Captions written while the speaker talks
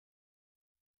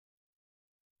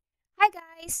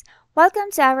guys,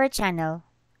 welcome to our channel.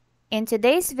 In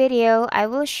today's video, I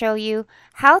will show you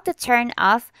how to turn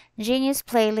off Genius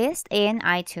playlist in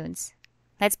iTunes.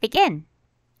 Let's begin.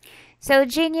 So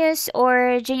Genius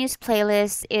or Genius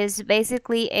playlist is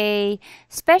basically a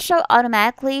special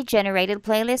automatically generated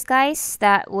playlist, guys,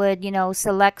 that would,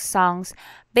 select songs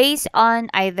based on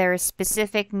either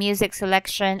specific music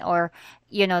selection or,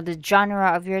 the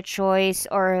genre of your choice,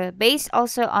 or based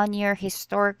also on your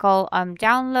historical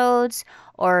downloads,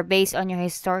 or based on your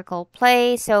historical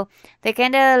play. So they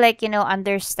kind of like,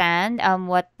 understand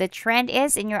what the trend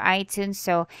is in your iTunes.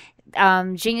 So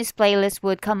Genius Playlist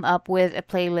would come up with a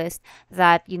playlist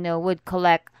that would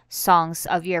collect songs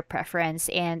of your preference,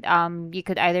 and you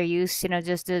could either use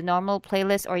just the normal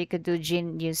playlist, or you could do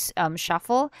Genius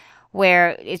Shuffle,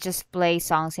 where it just plays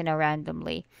songs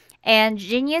randomly. And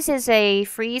Genius is a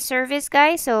free service,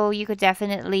 guys, so you could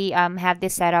definitely have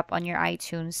this set up on your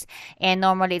iTunes. And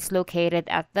normally it's located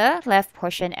at the left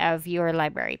portion of your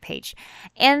library page.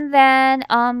 And then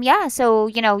yeah, so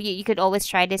you could always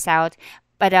try this out.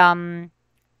 But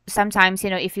sometimes,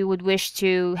 if you would wish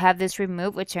to have this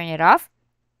removed or turn it off,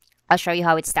 I'll show you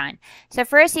how it's done. So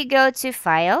first you go to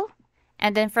File,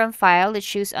 and then from File, you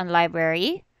choose on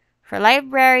Library. For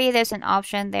Library, there's an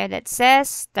option there that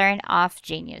says Turn Off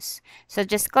Genius. So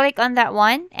just click on that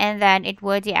one, and then it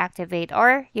would deactivate,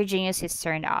 or your Genius is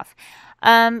turned off.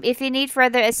 If you need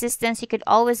further assistance, you could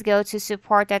always go to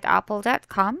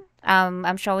support.apple.com.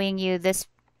 I'm showing you this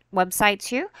website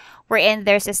too, wherein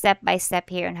there's a step-by-step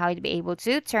here on how you'd be able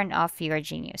to turn off your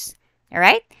Genius. All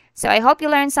right? So I hope you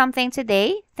learned something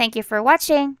today. Thank you for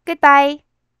watching. Goodbye.